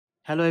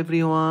Hello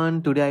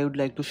everyone, today I would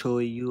like to show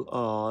you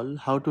all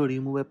how to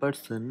remove a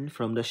person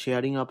from the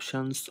sharing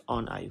options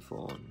on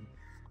iPhone.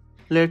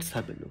 Let's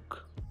have a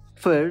look.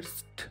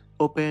 First,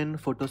 open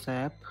Photos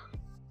app.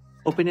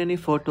 Open any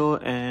photo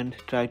and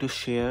try to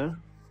share.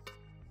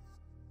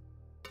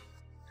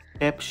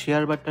 Tap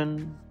share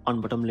button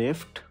on bottom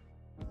left.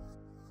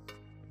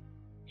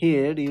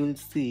 Here you will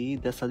see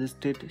the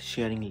suggested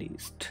sharing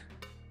list.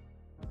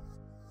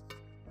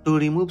 To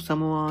remove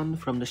someone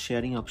from the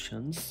sharing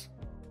options,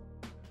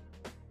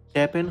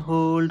 tap and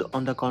hold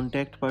on the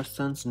contact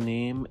person's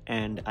name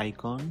and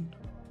icon.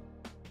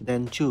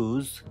 Then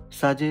choose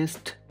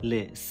Suggest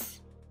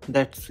Less.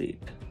 That's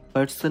it.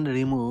 Person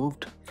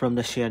removed from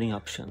the sharing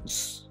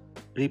options.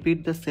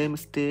 Repeat the same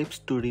steps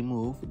to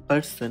remove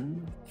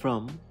person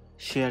from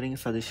sharing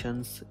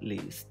suggestions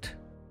list.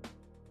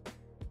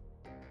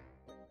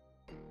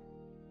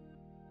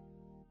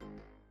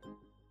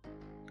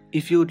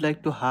 If you would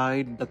like to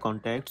hide the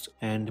contacts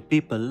and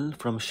people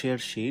from share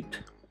sheet,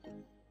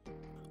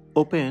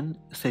 open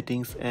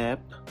Settings app.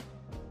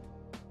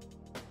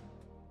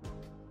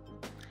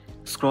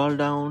 Scroll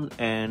down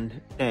and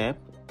tap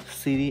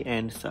Siri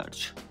and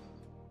search.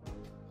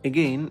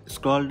 Again,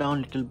 scroll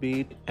down little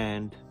bit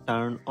and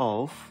turn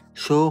off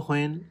Show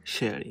when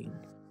sharing.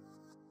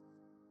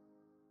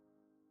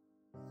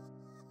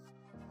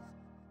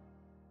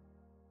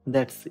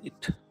 That's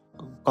it.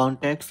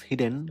 Contacts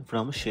hidden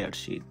from share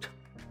sheet.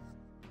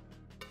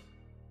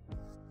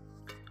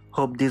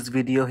 Hope this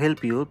video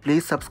helped you.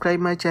 Please subscribe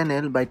my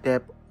channel by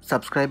tap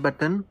subscribe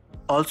button.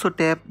 Also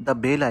tap the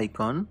bell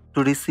icon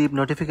to receive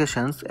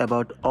notifications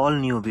about all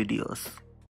new videos.